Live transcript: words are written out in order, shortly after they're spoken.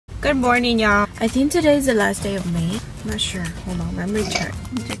Good morning, y'all. I think today is the last day of May. I'm not sure. Hold on, let me check.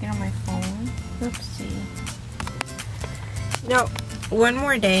 I'm checking on my phone. Oopsie. No, one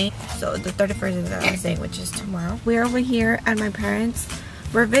more day. So the 31st is the last day, which is tomorrow. We're over here at my parents'.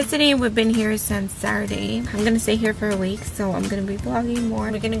 We're visiting. We've been here since Saturday. I'm gonna stay here for a week, so I'm gonna be vlogging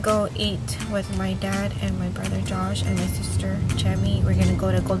more. We're gonna go eat with my dad and my brother Josh and my sister Chemi. We're gonna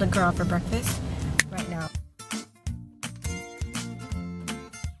go to Golden Corral for breakfast right now.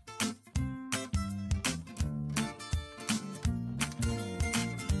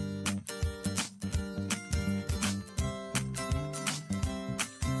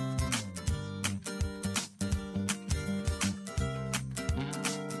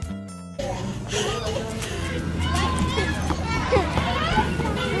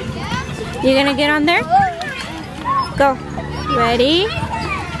 You gonna get on there? Go. Ready?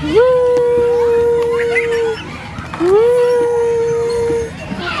 Woo! Woo!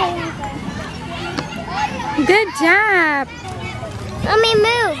 Good job. Let me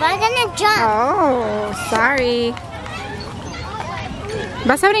move. I'm gonna jump. Oh, sorry.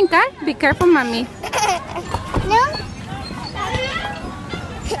 ¿Vas a brincar? Be careful, mami. No.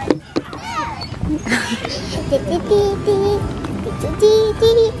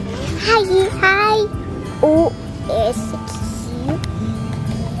 Hi, hi. Oh, it's so cute.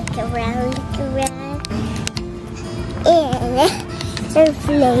 Look around, look around. And they're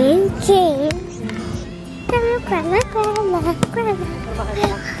playing games.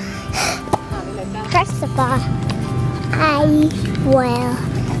 First of all, I will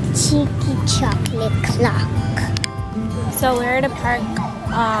cheeky chocolate clock. So we're at a park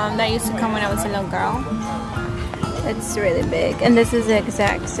that used to come when I was a little girl. It's really big, and this is the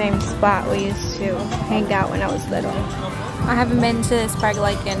exact same spot we used to hang out when I was little. I haven't been to this park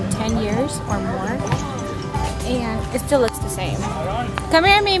like in 10 years or more, and it still looks the same. Come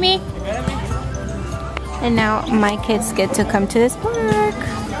here, Mimi. And now my kids get to come to this park.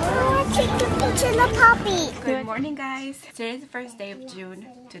 Take a picture of the puppy. Good morning, guys. Today is the first day of June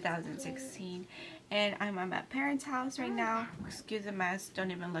 2016, and I'm at my parents' house right now. Excuse the mess.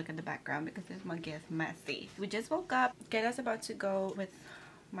 Don't even look at the background because this monkey is messy. We just woke up. Kayla's about to go with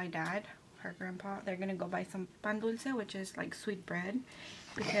my dad, her grandpa. They're gonna go buy some pan dulce, which is like sweet bread,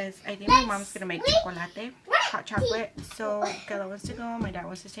 because I think my mom's gonna make chocolate, hot chocolate. So Kayla wants to go. My dad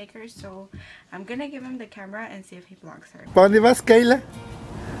wants to take her. So I'm gonna give him the camera and see if he vlogs her. ¿Para dónde vas, Kayla?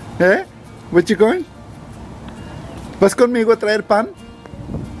 ¿Eh? Where you going? ¿Vas conmigo a traer pan?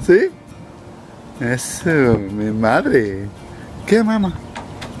 ¿Sí? Eso, mi madre. ¿Qué, mamá?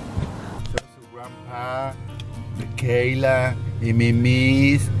 Su grandpa, Micaela y mi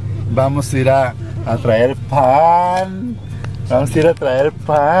miss. Vamos a ir a traer pan. Vamos a ir a traer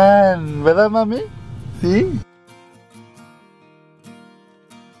pan. ¿Verdad, mami? ¿Sí?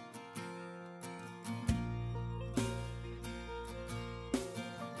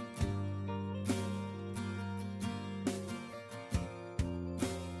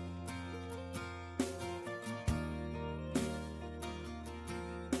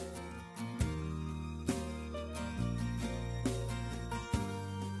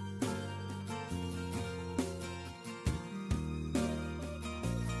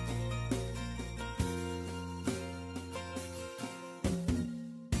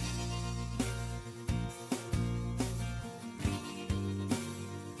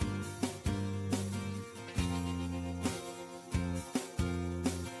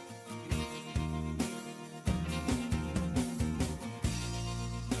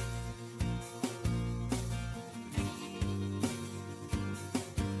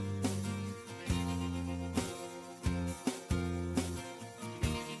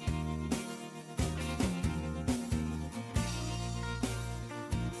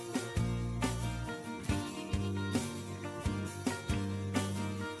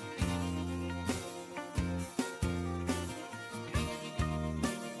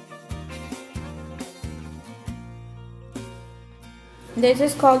 This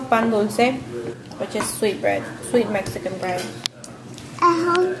is called pan dulce, which is sweet bread, sweet Mexican bread.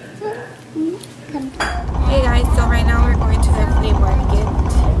 Hey guys, so right now we're going to the flea market.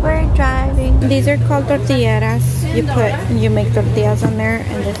 We're driving. These are called tortilleras. You make tortillas on there,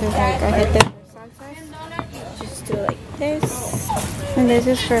 and this is like ajete for salsas. Just do like this. And this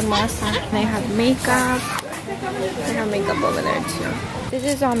is for masa. They have makeup. They have makeup over there too. This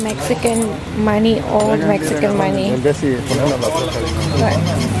is all Mexican money, old Mexican money. But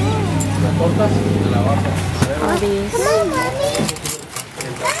all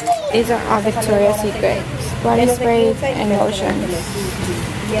these are all Victoria's Secret body sprays and lotions.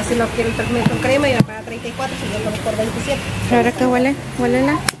 Y así lo quiero también con crema y la paga 34, si yo lo por 27. ¿Ahora qué huele?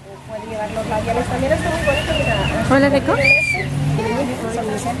 ¿Huélela? llevar los labiales. También está muy bonito, mira. Hola, Rico.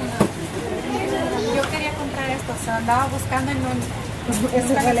 Yo quería comprar esto, o sea, andaba buscando en un... Es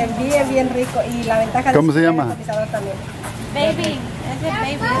el envío bien rico y la ventaja de... ¿Cómo se llama? También. Baby, es de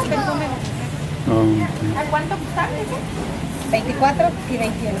baby, es perfume. ¿A cuánto cuesta? 24 y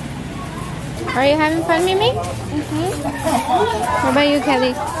 21. Are you having fun, Mimi? What about you,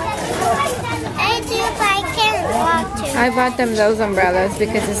 Kelly? I do, but I can't walk to. I bought them those umbrellas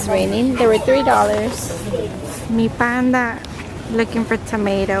because it's raining. They were $3. Mi panda looking for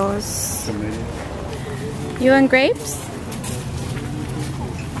tomatoes. You want grapes?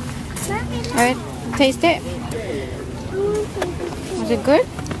 Alright, taste it. Was it good?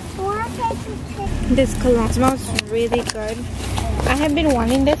 This cologne smells really good. I have been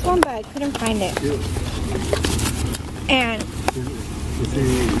wanting this one, but I couldn't find it. And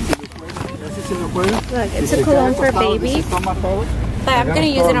look, it's a cologne for babies, but I'm gonna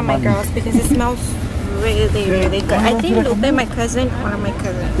use it on my girls because it smells really, really good. I think Lupe, my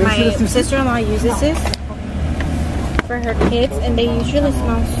sister-in-law uses this for her kids, and they usually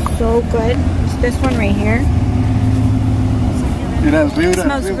smell so good. It's this one right here. It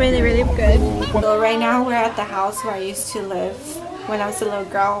smells really, really good. So right now we're at the house where I used to live when I was a little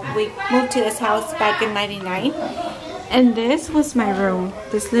girl. We moved to this house back in '99, and this was my room.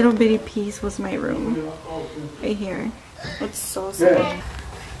 This little bitty piece was my room right here. It's so small.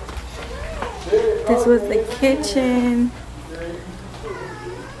 This was the kitchen,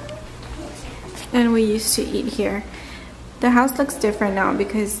 and we used to eat here. The house looks different now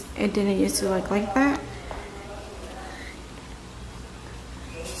because it didn't used to look like that.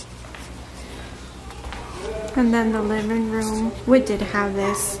 And then the living room, we did have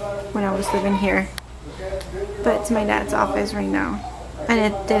this when I was living here, but it's my dad's office right now, and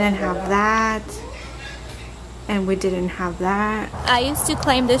it didn't have that, and we didn't have that. I used to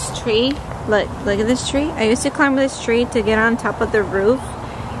climb this tree. Look at this tree. I used to climb this tree to get on top of the roof,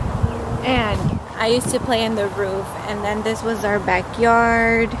 and I used to play in the roof. And then this was our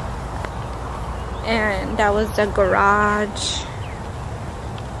backyard, and that was the garage.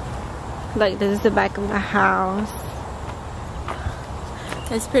 Like, this is the back of the house.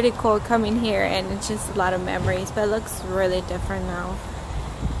 It's pretty cool coming here, and it's just a lot of memories, but it looks really different now.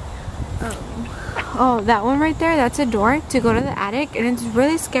 Oh, that one right there, that's a door to go to the attic, and it's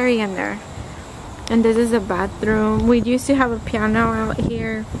really scary in there. And this is a bathroom. We used to have a piano out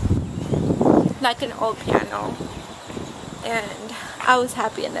here, like an old piano, and I was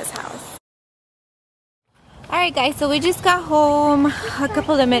happy in this house. Alright guys, so we just got home a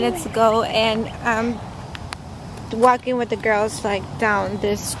couple of minutes ago, and I'm walking with the girls like down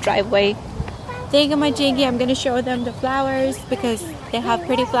this driveway. Thingamajiggy, I'm gonna show them the flowers because they have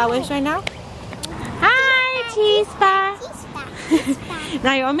pretty flowers right now. Hi, Chispa!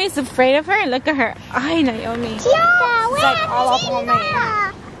 Naomi's afraid of her, and look at her. Ay, Naomi. She's like all up on me.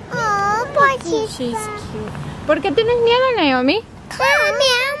 Oh, poor Chispa. She's cute. ¿Por qué tienes miedo, Naomi?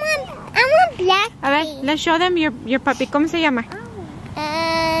 I want black. A ver, let's show them your puppy. ¿Cómo se llama?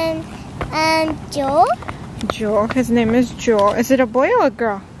 Joe. Joe. His name is Joe. Is it a boy or a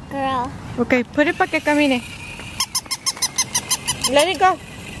girl? Girl. Okay, put it para que camine. Let it go.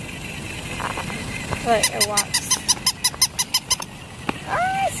 Look, it walks.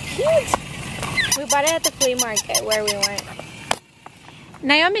 Oh, it's cute. We bought it at the flea market where we went.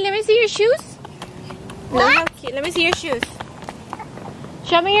 Naomi, let me see your shoes. Look how cute. Let me see your shoes.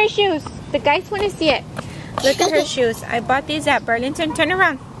 Show me your shoes. The guys want to see it. Look at her shoes. I bought these at Burlington. Turn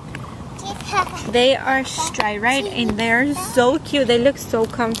around. They are striped, right? And they're so cute. They look so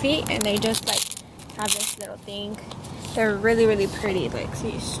comfy, and they just like have this little thing. They're really, really pretty. Like,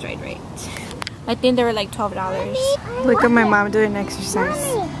 see, straight right. I think they were like $12. Look at my mom doing exercise.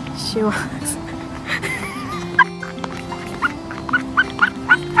 She walks.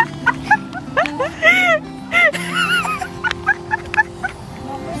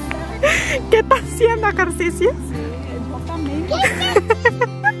 ¿Qué está haciendo ejercicio?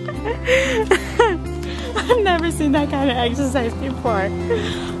 I've never seen that kind of exercise before,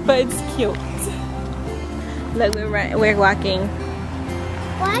 but it's cute. Look, we're walking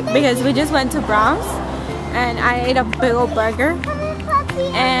because we just went to Browns, and I ate a big old burger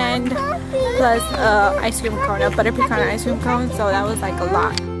and plus ice cream cone, a butter pecan ice cream cone, so that was like a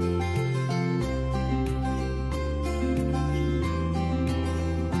lot.